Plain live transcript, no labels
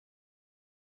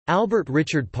Albert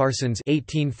Richard Parsons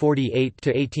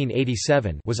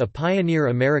 (1848–1887) was a pioneer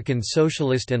American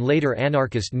socialist and later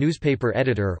anarchist newspaper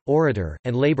editor, orator,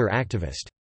 and labor activist.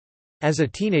 As a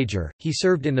teenager, he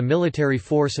served in the military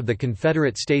force of the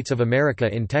Confederate States of America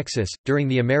in Texas, during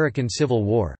the American Civil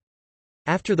War.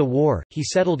 After the war, he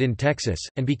settled in Texas,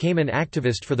 and became an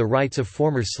activist for the rights of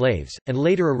former slaves, and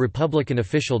later a Republican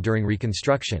official during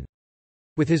Reconstruction.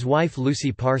 With his wife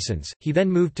Lucy Parsons, he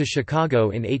then moved to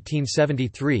Chicago in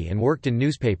 1873 and worked in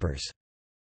newspapers.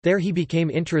 There he became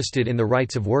interested in the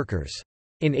rights of workers.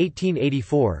 In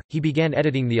 1884, he began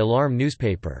editing the Alarm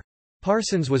newspaper.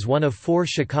 Parsons was one of 4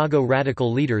 Chicago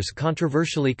radical leaders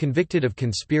controversially convicted of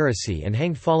conspiracy and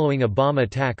hanged following a bomb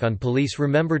attack on police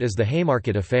remembered as the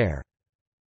Haymarket Affair.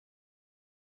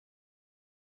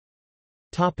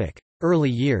 Early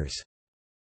years.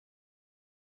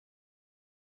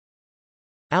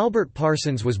 Albert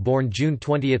Parsons was born June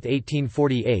 20,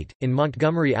 1848, in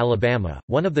Montgomery, Alabama,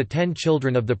 one of the 10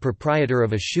 children of the proprietor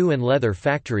of a shoe and leather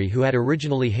factory who had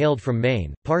originally hailed from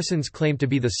Maine. Parsons claimed to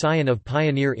be the scion of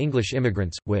pioneer English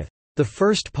immigrants, with the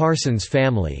first Parsons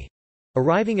family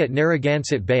arriving at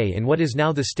Narragansett Bay in what is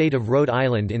now the state of Rhode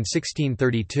Island in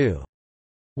 1632.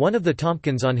 One of the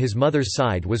Tompkins on his mother's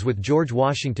side was with George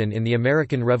Washington in the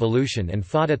American Revolution and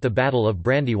fought at the Battle of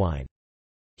Brandywine.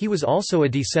 He was also a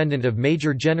descendant of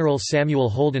Major General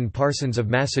Samuel Holden Parsons of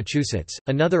Massachusetts,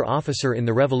 another officer in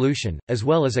the Revolution, as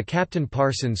well as a Captain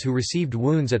Parsons who received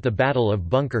wounds at the Battle of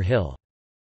Bunker Hill.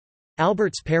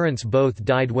 Albert's parents both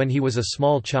died when he was a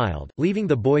small child, leaving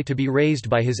the boy to be raised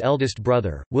by his eldest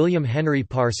brother, William Henry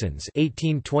Parsons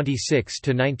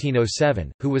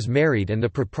 (1826–1907), who was married and the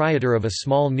proprietor of a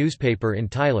small newspaper in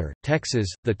Tyler, Texas,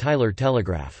 the Tyler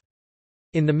Telegraph.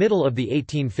 In the middle of the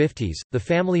 1850s, the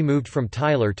family moved from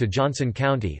Tyler to Johnson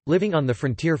County, living on the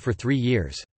frontier for 3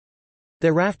 years.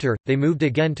 Thereafter, they moved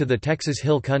again to the Texas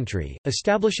Hill Country,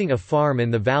 establishing a farm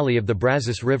in the valley of the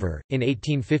Brazos River. In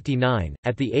 1859,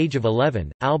 at the age of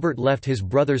 11, Albert left his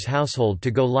brother's household to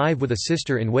go live with a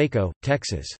sister in Waco,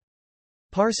 Texas.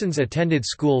 Parsons attended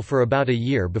school for about a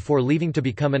year before leaving to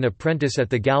become an apprentice at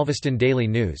the Galveston Daily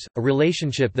News, a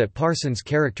relationship that Parsons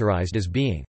characterized as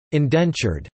being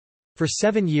indentured for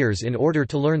 7 years in order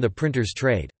to learn the printer's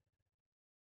trade.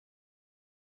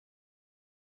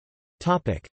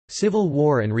 Civil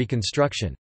War and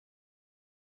Reconstruction.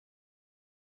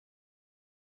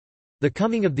 The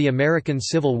coming of the American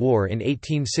Civil War in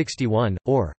 1861,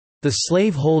 or the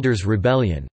Slaveholders'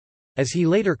 Rebellion, as he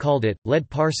later called it, led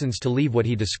Parsons to leave what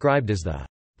he described as the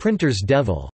printer's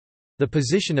devil, the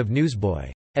position of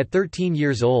newsboy. At 13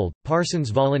 years old, Parsons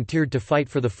volunteered to fight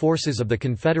for the forces of the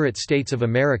Confederate States of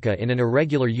America in an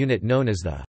irregular unit known as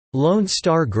the Lone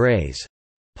Star Greys.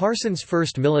 Parsons'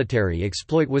 first military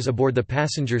exploit was aboard the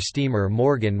passenger steamer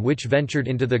Morgan, which ventured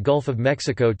into the Gulf of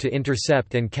Mexico to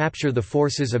intercept and capture the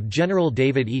forces of General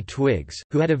David E. Twiggs,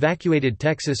 who had evacuated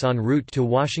Texas en route to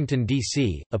Washington,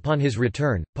 D.C. Upon his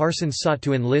return, Parsons sought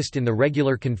to enlist in the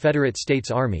regular Confederate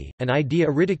States Army, an idea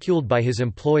ridiculed by his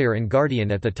employer and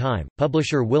guardian at the time,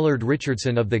 publisher Willard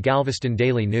Richardson of the Galveston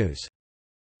Daily News.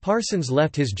 Parsons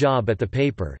left his job at the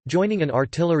paper, joining an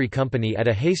artillery company at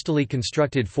a hastily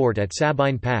constructed fort at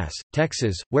Sabine Pass,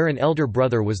 Texas, where an elder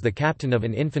brother was the captain of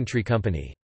an infantry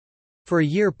company. For a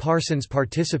year Parsons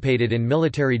participated in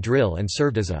military drill and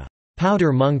served as a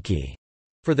powder monkey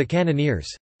for the cannoneers.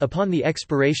 Upon the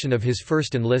expiration of his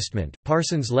first enlistment,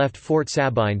 Parsons left Fort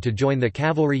Sabine to join the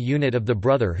cavalry unit of the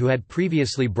brother who had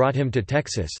previously brought him to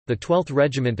Texas, the 12th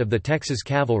Regiment of the Texas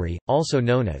Cavalry, also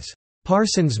known as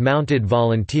Parsons Mounted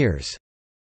Volunteers.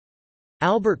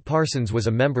 Albert Parsons was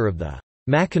a member of the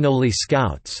Maconolee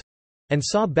Scouts and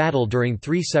saw battle during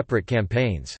 3 separate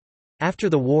campaigns. After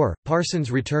the war, Parsons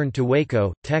returned to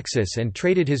Waco, Texas and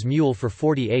traded his mule for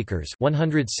 40 acres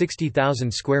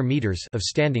 (160,000 square meters) of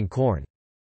standing corn.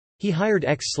 He hired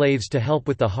ex-slaves to help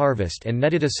with the harvest and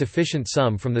netted a sufficient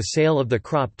sum from the sale of the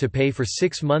crop to pay for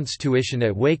 6 months' tuition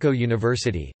at Waco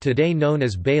University, today known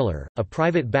as Baylor, a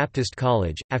private Baptist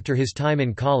college. After his time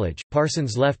in college,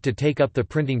 Parsons left to take up the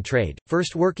printing trade,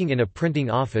 first working in a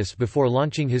printing office before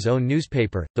launching his own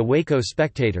newspaper, the Waco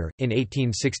Spectator, in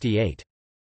 1868.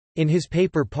 In his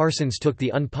paper Parsons took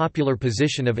the unpopular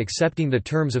position of accepting the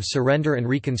terms of surrender and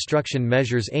Reconstruction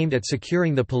measures aimed at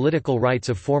securing the political rights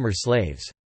of former slaves.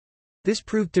 This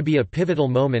proved to be a pivotal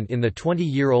moment in the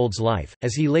 20-year-old's life,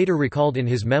 as he later recalled in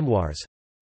his memoirs.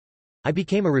 I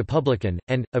became a Republican,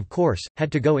 and, of course,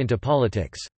 had to go into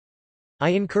politics. I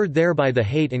incurred thereby the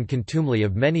hate and contumely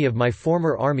of many of my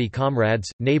former Army comrades,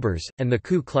 neighbors, and the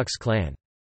Ku Klux Klan.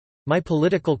 My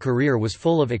political career was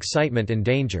full of excitement and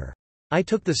danger. I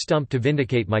took the stump to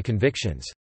vindicate my convictions.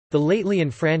 The lately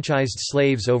enfranchised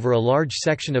slaves over a large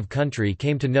section of country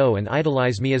came to know and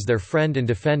idolize me as their friend and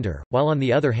defender, while on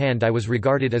the other hand I was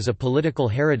regarded as a political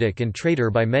heretic and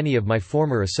traitor by many of my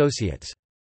former associates.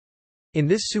 In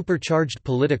this supercharged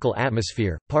political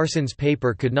atmosphere, Parsons'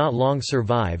 paper could not long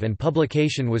survive and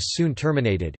publication was soon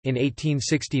terminated. In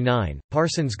 1869,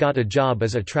 Parsons got a job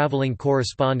as a traveling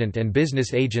correspondent and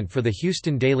business agent for the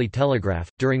Houston Daily Telegraph,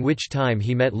 during which time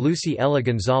he met Lucy Ella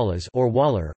Gonzalez, or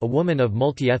Waller, a woman of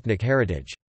multi-ethnic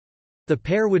heritage. The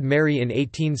pair would marry in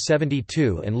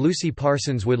 1872 and Lucy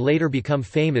Parsons would later become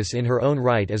famous in her own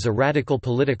right as a radical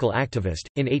political activist.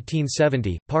 In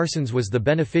 1870, Parsons was the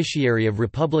beneficiary of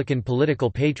Republican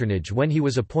political patronage when he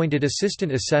was appointed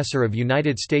Assistant Assessor of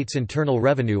United States Internal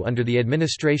Revenue under the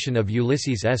administration of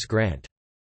Ulysses S. Grant.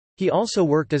 He also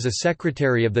worked as a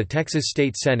secretary of the Texas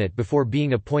State Senate before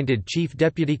being appointed Chief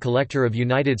Deputy Collector of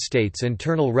United States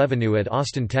Internal Revenue at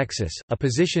Austin, Texas, a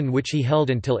position which he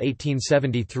held until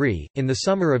 1873. In the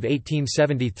summer of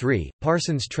 1873,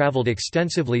 Parsons traveled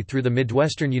extensively through the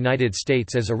Midwestern United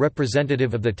States as a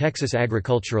representative of the Texas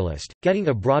agriculturalist, getting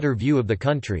a broader view of the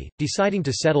country, deciding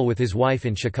to settle with his wife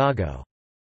in Chicago.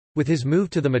 With his move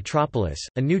to the metropolis,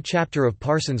 a new chapter of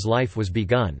Parsons' life was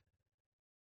begun.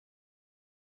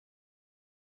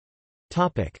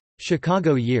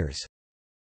 Chicago years.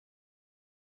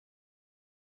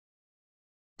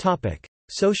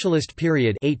 Socialist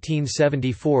period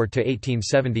 1874 to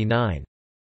 1879.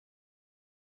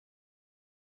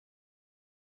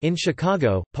 In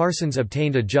Chicago, Parsons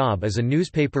obtained a job as a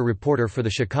newspaper reporter for the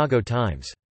Chicago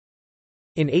Times.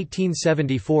 In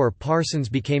 1874, Parsons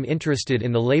became interested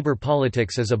in the labor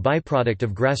politics as a byproduct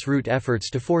of grassroots efforts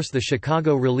to force the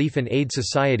Chicago Relief and Aid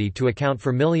Society to account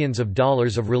for millions of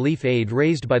dollars of relief aid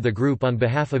raised by the group on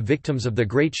behalf of victims of the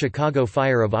Great Chicago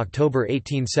Fire of October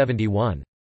 1871.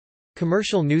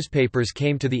 Commercial newspapers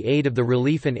came to the aid of the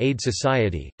Relief and Aid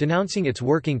Society, denouncing its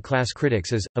working-class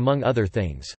critics as, among other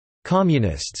things,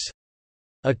 communists.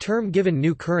 A term given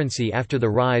new currency after the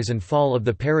rise and fall of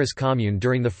the Paris Commune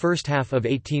during the first half of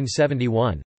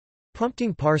 1871,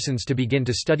 prompting Parsons to begin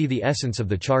to study the essence of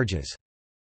the charges.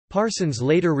 Parsons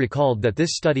later recalled that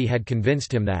this study had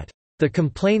convinced him that, "...the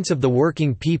complaints of the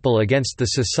working people against the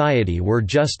society were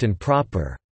just and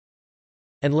proper,"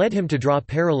 and led him to draw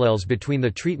parallels between the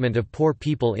treatment of poor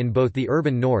people in both the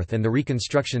urban North and the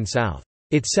Reconstruction South.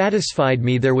 "It satisfied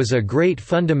me there was a great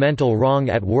fundamental wrong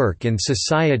at work in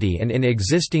society and in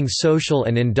existing social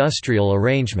and industrial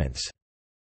arrangements."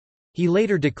 He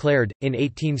later declared. In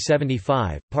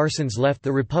 1875, Parsons left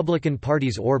the Republican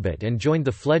Party's orbit and joined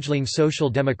the fledgling Social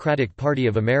Democratic Party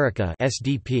of America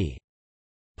 (SDP).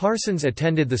 Parsons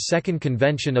attended the Second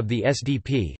Convention of the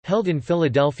SDP, held in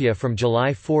Philadelphia from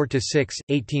July 4 to 6,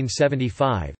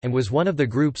 1875, and was one of the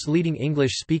group's leading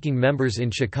English-speaking members in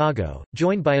Chicago,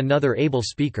 joined by another able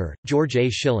speaker, George A.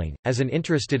 Schilling. As an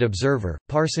interested observer,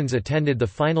 Parsons attended the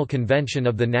final convention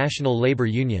of the National Labor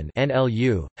Union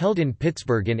 (NLU), held in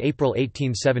Pittsburgh in April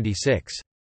 1876.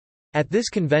 At this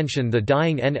convention the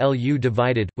dying NLU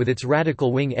divided, with its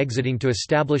radical wing exiting to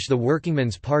establish the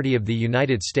Workingmen's Party of the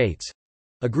United States,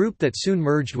 a group that soon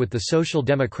merged with the Social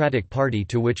Democratic Party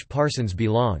to which Parsons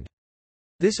belonged.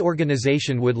 This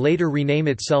organization would later rename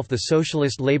itself the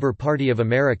Socialist Labor Party of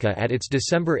America at its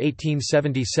December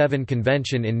 1877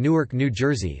 convention in Newark, New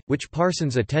Jersey, which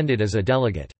Parsons attended as a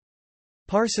delegate.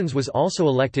 Parsons was also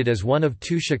elected as one of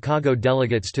 2 Chicago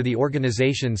delegates to the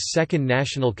organization's Second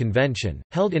National Convention,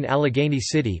 held in Allegheny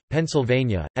City,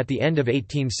 Pennsylvania, at the end of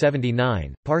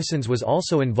 1879. Parsons was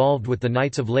also involved with the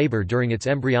Knights of Labor during its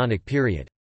embryonic period.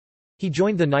 He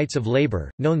joined the Knights of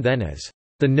Labor, known then as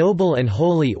the Noble and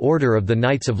Holy Order of the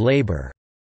Knights of Labor,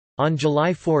 on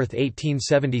July 4,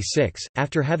 1876,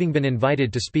 after having been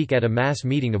invited to speak at a mass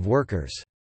meeting of workers.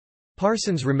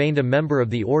 Parsons remained a member of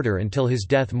the order until his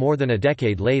death more than a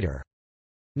decade later.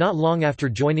 Not long after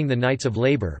joining the Knights of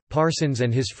Labor, Parsons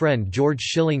and his friend George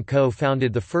Schilling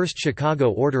co-founded the first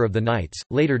Chicago Order of the Knights,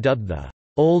 later dubbed the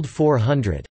Old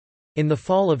 400. In the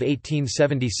fall of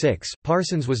 1876,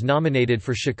 Parsons was nominated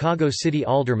for Chicago City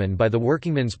Alderman by the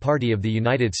Workingmen's Party of the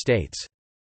United States.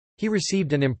 He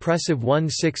received an impressive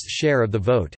 1/6 share of the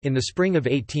vote. In the spring of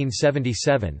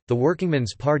 1877, the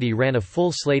Workingmen's Party ran a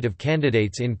full slate of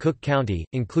candidates in Cook County,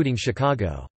 including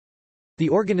Chicago. The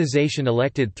organization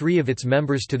elected 3 of its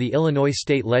members to the Illinois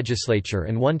State Legislature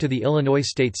and 1 to the Illinois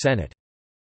State Senate.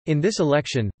 In this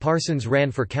election, Parsons ran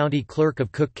for county clerk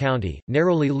of Cook County,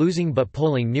 narrowly losing but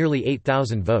polling nearly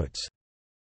 8,000 votes.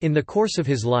 In the course of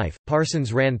his life,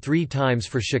 Parsons ran 3 times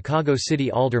for Chicago City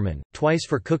Alderman, twice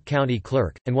for Cook County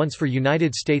Clerk, and once for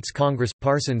United States Congress.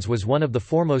 Parsons was one of the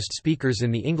foremost speakers in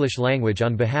the English language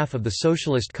on behalf of the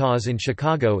socialist cause in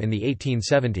Chicago in the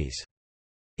 1870s.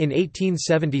 In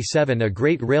 1877 a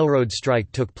great railroad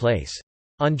strike took place.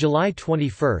 On July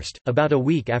 21, about a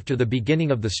week after the beginning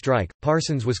of the strike,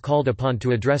 Parsons was called upon to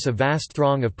address a vast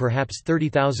throng of perhaps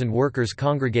 30,000 workers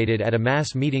congregated at a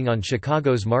mass meeting on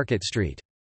Chicago's Market Street.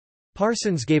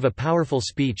 Parsons gave a powerful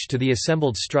speech to the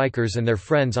assembled strikers and their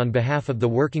friends on behalf of the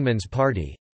Workingmen's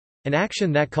Party, an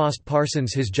action that cost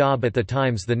Parsons his job at the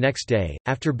Times the next day.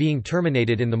 After being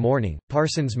terminated in the morning,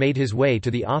 Parsons made his way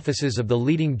to the offices of the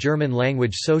leading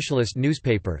German-language socialist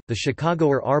newspaper, the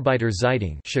Chicagoer Arbeiter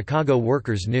Zeitung, Chicago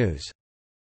Workers' News.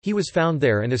 He was found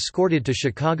there and escorted to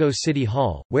Chicago City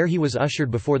Hall, where he was ushered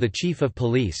before the chief of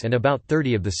police and about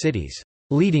 30 of the city's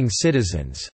leading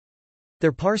citizens.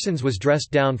 There Parsons was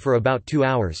dressed down for about 2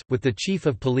 hours, with the chief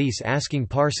of police asking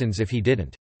Parsons if he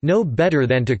didn't know better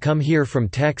than to come here from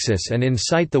Texas and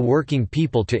incite the working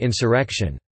people to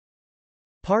insurrection.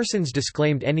 Parsons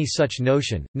disclaimed any such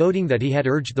notion, noting that he had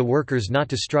urged the workers not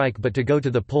to strike but to go to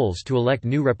the polls to elect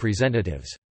new representatives.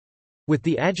 With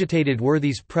the agitated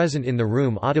worthies present in the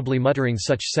room audibly muttering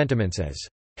such sentiments as,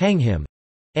 "Hang him!"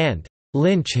 and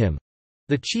 "Lynch him!"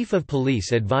 the chief of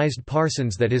police advised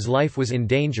Parsons that his life was in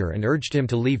danger and urged him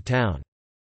to leave town.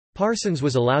 Parsons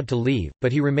was allowed to leave,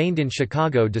 but he remained in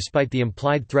Chicago despite the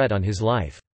implied threat on his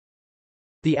life.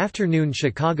 The afternoon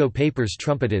Chicago papers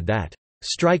trumpeted that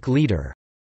strike leader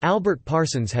Albert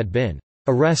Parsons had been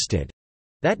arrested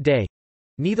that day,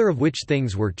 neither of which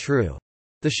things were true.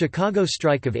 The Chicago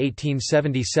strike of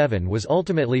 1877 was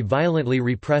ultimately violently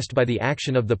repressed by the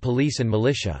action of the police and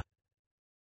militia.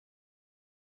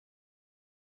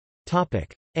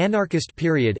 Anarchist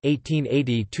period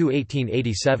 1880 to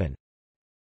 1887.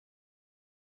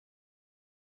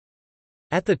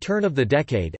 At the turn of the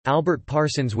decade, Albert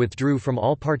Parsons withdrew from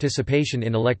all participation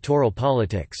in electoral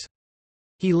politics.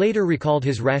 He later recalled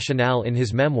his rationale in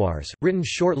his memoirs, written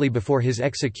shortly before his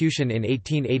execution in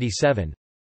 1887.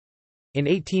 In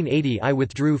 1880 I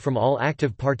withdrew from all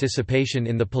active participation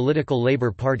in the political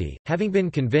Labour Party, having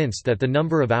been convinced that the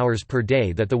number of hours per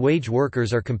day that the wage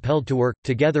workers are compelled to work,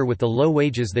 together with the low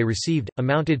wages they received,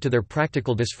 amounted to their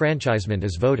practical disfranchisement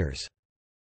as voters.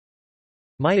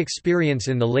 My experience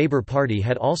in the Labour Party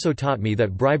had also taught me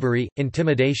that bribery,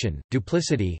 intimidation,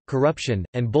 duplicity, corruption,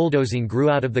 and bulldozing grew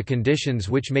out of the conditions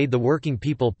which made the working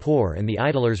people poor and the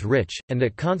idlers rich, and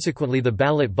that consequently the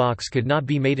ballot box could not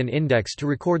be made an index to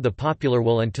record the popular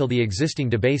will until the existing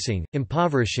debasing,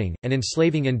 impoverishing, and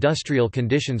enslaving industrial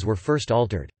conditions were first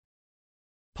altered.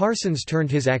 Parsons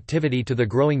turned his activity to the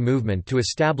growing movement to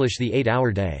establish the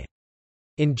 8-hour day.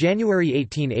 In January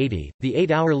 1880, the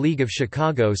 8-Hour League of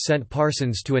Chicago sent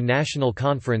Parsons to a national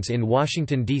conference in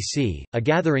Washington, D.C., a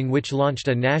gathering which launched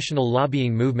a national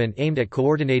lobbying movement aimed at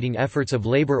coordinating efforts of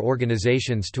labor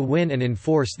organizations to win and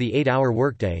enforce the 8-hour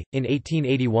workday. In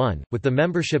 1881, with the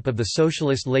membership of the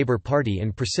Socialist Labor Party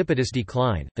in precipitous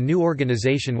decline, a new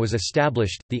organization was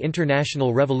established, the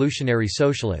International Revolutionary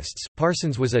Socialists.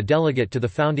 Parsons was a delegate to the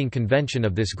founding convention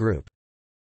of this group.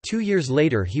 2 years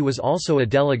later he was also a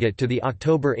delegate to the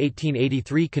October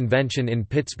 1883 convention in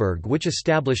Pittsburgh which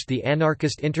established the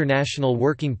Anarchist International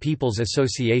Working People's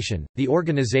Association, the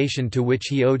organization to which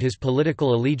he owed his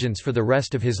political allegiance for the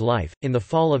rest of his life. In the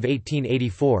fall of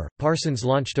 1884, Parsons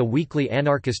launched a weekly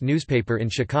anarchist newspaper in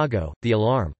Chicago, The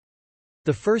Alarm.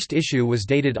 The first issue was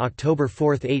dated October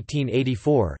 4,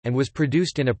 1884, and was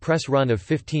produced in a press run of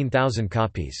 15,000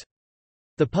 copies.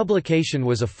 The publication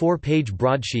was a 4-page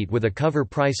broadsheet with a cover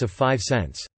price of 5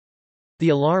 cents. The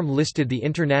Alarm listed the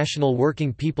International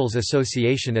Working People's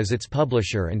Association as its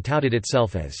publisher and touted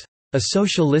itself as a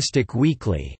socialistic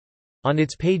weekly on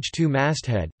its page 2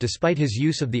 masthead, despite his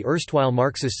use of the erstwhile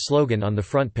Marxist slogan on the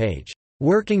front page,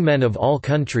 "Workingmen of all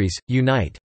countries,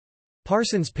 unite."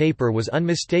 Parsons' paper was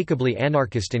unmistakably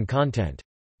anarchist in content.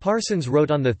 Parsons wrote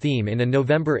on the theme in a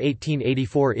November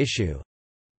 1884 issue,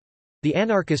 "The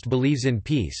anarchist believes in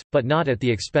peace, but not at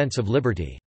the expense of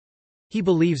liberty. He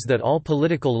believes that all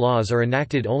political laws are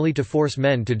enacted only to force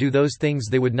men to do those things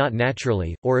they would not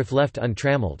naturally, or if left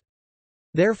untrammeled.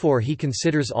 Therefore he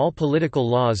considers all political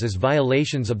laws as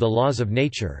violations of the laws of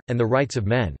nature, and the rights of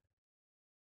men.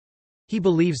 He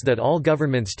believes that all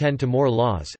governments tend to more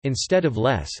laws, instead of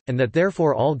less, and that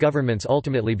therefore all governments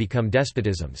ultimately become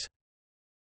despotisms."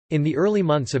 In the early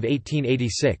months of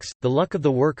 1886, the luck of the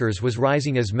workers was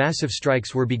rising as massive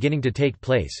strikes were beginning to take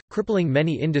place, crippling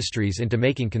many industries into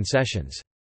making concessions.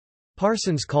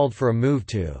 Parsons called for a move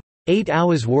to 8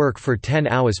 hours work for 10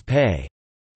 hours pay.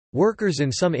 Workers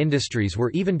in some industries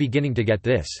were even beginning to get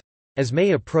this. As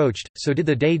May approached, so did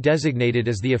the day designated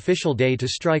as the official day to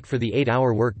strike for the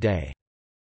 8-hour work day.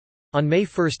 On May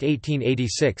 1,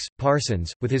 1886,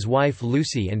 Parsons, with his wife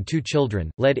Lucy and 2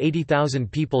 children, led 80,000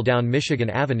 people down Michigan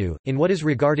Avenue, in what is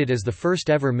regarded as the first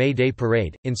ever May Day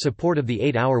parade, in support of the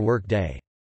 8-hour work day.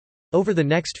 Over the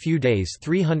next few days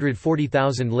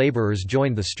 340,000 laborers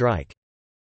joined the strike.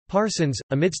 Parsons,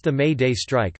 amidst the May Day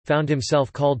strike, found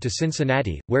himself called to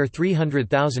Cincinnati, where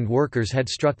 300,000 workers had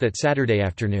struck that Saturday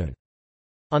afternoon.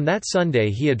 On that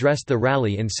Sunday he addressed the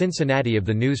rally in Cincinnati of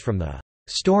the news from the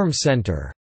 "Storm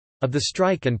Center" of the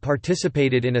strike and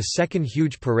participated in a second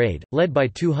huge parade, led by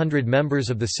 200 members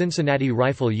of the Cincinnati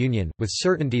Rifle Union, with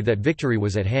certainty that victory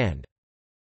was at hand.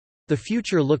 The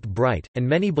future looked bright, and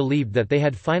many believed that they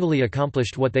had finally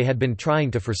accomplished what they had been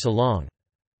trying to for so long.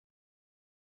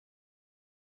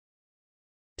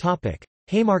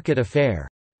 Haymarket Affair.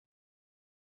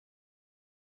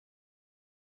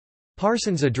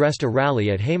 Parsons addressed a rally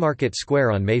at Haymarket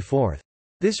Square on May 4.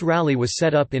 This rally was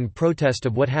set up in protest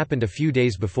of what happened a few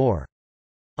days before.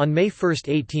 On May 1,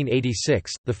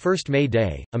 1886, the first May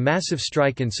Day, a massive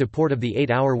strike in support of the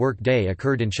 8-hour work day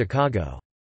occurred in Chicago.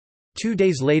 2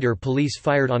 days later police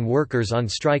fired on workers on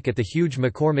strike at the huge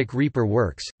McCormick Reaper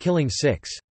Works, killing 6.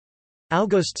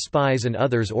 August Spies and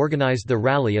others organized the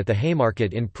rally at the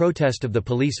Haymarket in protest of the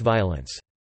police violence.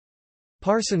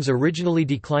 Parsons originally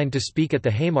declined to speak at the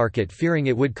Haymarket, fearing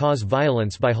it would cause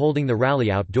violence by holding the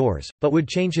rally outdoors, but would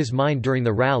change his mind during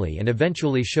the rally and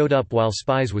eventually showed up while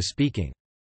Spies was speaking.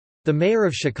 The mayor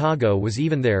of Chicago was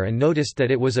even there and noticed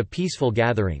that it was a peaceful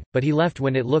gathering, but he left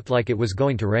when it looked like it was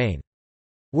going to rain.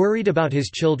 Worried about his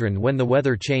children when the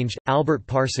weather changed, Albert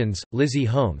Parsons, Lizzie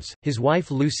Holmes, his wife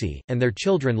Lucy, and their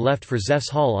children left for Zeff's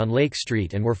Hall on Lake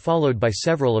Street and were followed by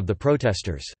several of the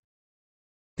protesters.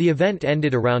 The event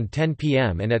ended around 10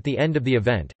 p.m. and at the end of the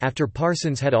event, after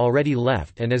Parsons had already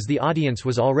left and as the audience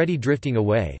was already drifting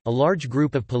away, a large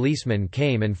group of policemen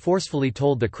came and forcefully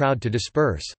told the crowd to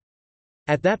disperse.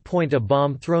 At that point a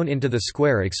bomb thrown into the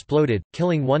square exploded,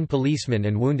 killing 1 policeman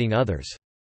and wounding others.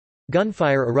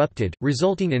 Gunfire erupted,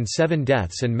 resulting in 7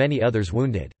 deaths and many others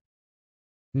wounded.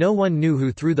 No one knew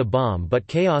who threw the bomb, but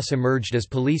chaos emerged as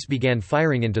police began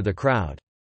firing into the crowd.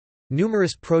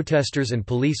 Numerous protesters and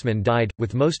policemen died,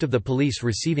 with most of the police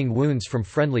receiving wounds from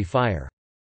friendly fire.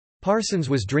 Parsons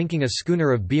was drinking a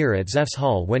schooner of beer at Zeff's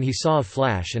Hall when he saw a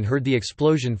flash and heard the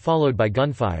explosion followed by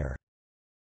gunfire.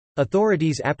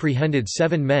 Authorities apprehended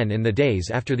 7 men in the days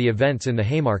after the events in the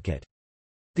Haymarket.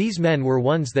 These men were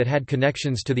ones that had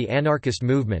connections to the anarchist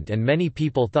movement, and many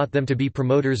people thought them to be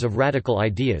promoters of radical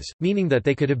ideas, meaning that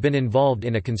they could have been involved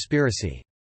in a conspiracy.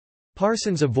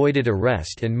 Parsons avoided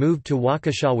arrest and moved to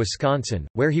Waukesha, Wisconsin,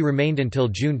 where he remained until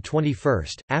June 21.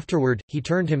 Afterward, he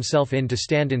turned himself in to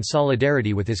stand in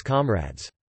solidarity with his comrades.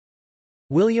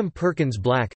 William Perkins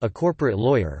Black, a corporate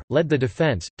lawyer, led the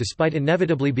defense, despite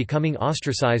inevitably becoming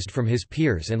ostracized from his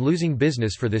peers and losing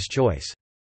business for this choice.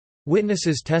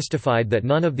 Witnesses testified that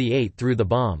none of the 8 threw the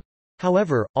bomb.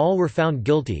 However, all were found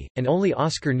guilty, and only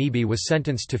Oscar Neebe was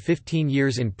sentenced to 15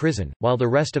 years in prison, while the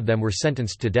rest of them were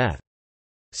sentenced to death.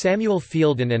 Samuel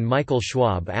Fielden and Michael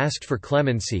Schwab asked for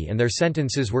clemency and their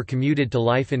sentences were commuted to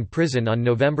life in prison on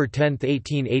November 10,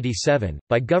 1887,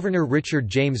 by Governor Richard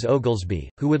James Oglesby,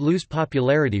 who would lose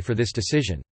popularity for this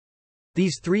decision.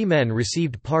 These 3 men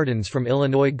received pardons from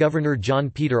Illinois Governor John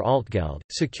Peter Altgeld,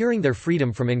 securing their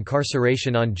freedom from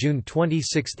incarceration on June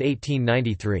 26,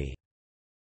 1893.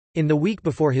 In the week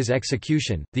before his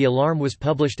execution, the alarm was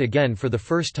published again for the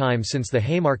first time since the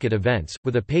Haymarket events,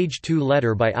 with a page 2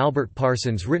 letter by Albert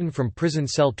Parsons written from prison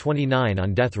cell 29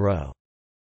 on death row.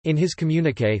 In his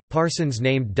communiqué, Parsons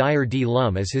named Dyer D.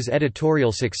 Lum as his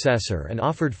editorial successor and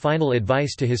offered final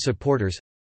advice to his supporters.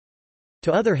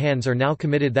 To other hands are now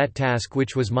committed that task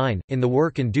which was mine, in the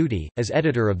work and duty, as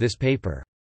editor of this paper.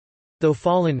 Though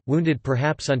fallen, wounded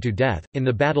perhaps unto death, in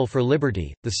the battle for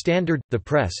liberty, the standard, the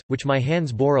press, which my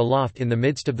hands bore aloft in the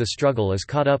midst of the struggle is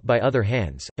caught up by other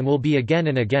hands, and will be again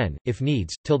and again, if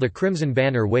needs, till the crimson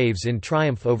banner waves in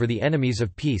triumph over the enemies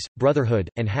of peace, brotherhood,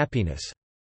 and happiness.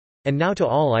 And now to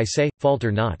all I say,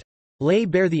 falter not. Lay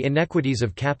bare the inequities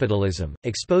of capitalism,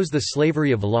 expose the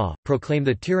slavery of law, proclaim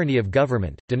the tyranny of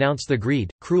government, denounce the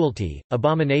greed, cruelty,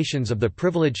 abominations of the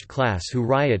privileged class who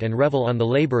riot and revel on the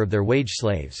labor of their wage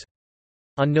slaves.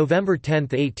 On November 10,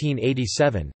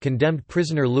 1887, condemned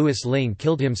prisoner Louis Ling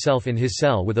killed himself in his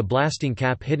cell with a blasting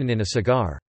cap hidden in a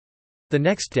cigar. The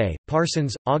next day,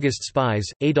 Parsons, August Spies,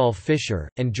 Adolf Fischer,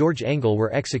 and George Engel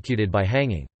were executed by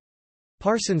hanging.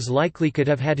 Parsons likely could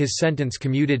have had his sentence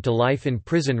commuted to life in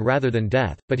prison rather than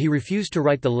death, but he refused to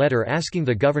write the letter asking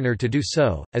the governor to do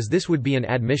so, as this would be an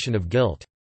admission of guilt.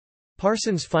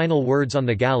 Parsons' final words on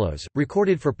the gallows,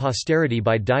 recorded for posterity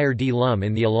by Dyer D. Lum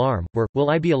in The Alarm, were,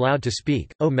 "Will I be allowed to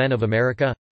speak, O men of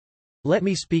America? Let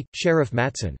me speak, Sheriff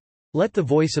Matson. Let the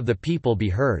voice of the people be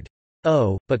heard."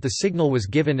 Oh, but the signal was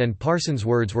given and Parsons'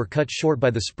 words were cut short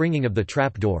by the springing of the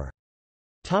trap door.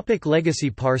 Legacy.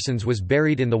 Parsons was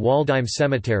buried in the Waldheim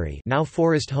Cemetery, now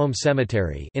Forest Home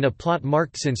Cemetery, in a plot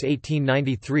marked since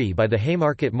 1893 by the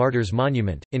Haymarket Martyrs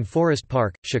Monument, in Forest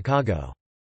Park, Chicago.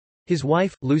 His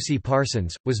wife, Lucy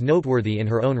Parsons, was noteworthy in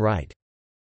her own right.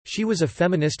 She was a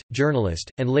feminist,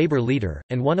 journalist, and labor leader,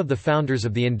 and one of the founders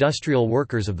of the Industrial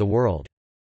Workers of the World.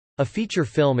 A feature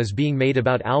film is being made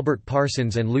about Albert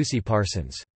Parsons and Lucy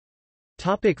Parsons.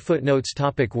 Footnotes.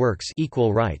 Works.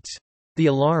 Equal rights. The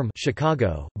Alarm,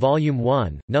 Chicago, Volume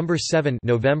 1, No. 7,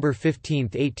 November 15,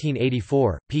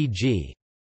 1884, pg.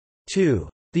 2.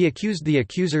 The Accused. The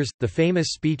Accusers, the famous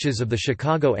speeches of the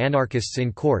Chicago anarchists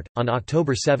in court, on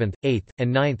October 7, 8,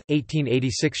 and 9,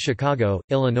 1886. Chicago,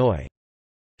 Illinois.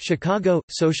 Chicago,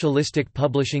 Socialistic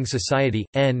Publishing Society,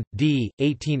 N.D.,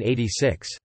 1886.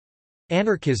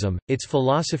 Anarchism, its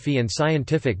philosophy and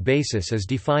scientific basis as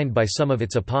defined by some of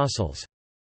its apostles.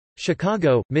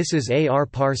 Chicago, Mrs. A. R.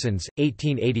 Parsons,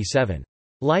 1887.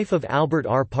 Life of Albert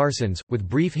R. Parsons, with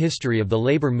brief history of the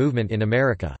labor movement in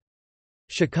America.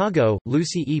 Chicago,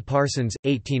 Lucy E. Parsons,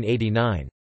 1889.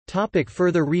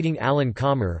 Further reading. Alan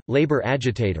Comer, Labor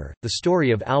Agitator, The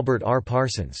Story of Albert R.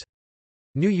 Parsons.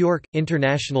 New York,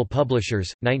 International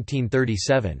Publishers,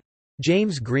 1937.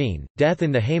 James Green, Death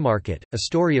in the Haymarket, A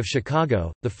Story of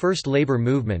Chicago, the First Labor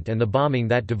Movement and the Bombing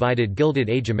That Divided Gilded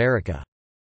Age America.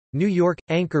 New York,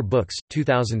 Anchor Books,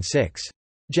 2006.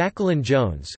 Jacqueline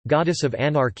Jones, Goddess of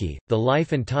Anarchy, The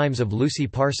Life and Times of Lucy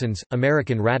Parsons,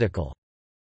 American Radical.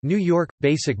 New York,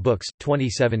 Basic Books,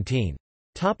 2017.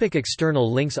 External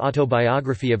links.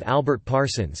 Autobiography of Albert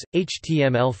Parsons,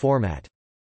 HTML format.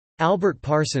 Albert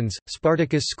Parsons,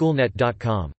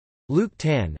 SpartacusSchoolNet.com. Luke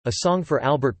Tan, A Song for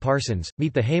Albert Parsons,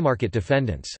 Meet the Haymarket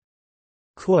Defendants.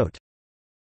 Quote,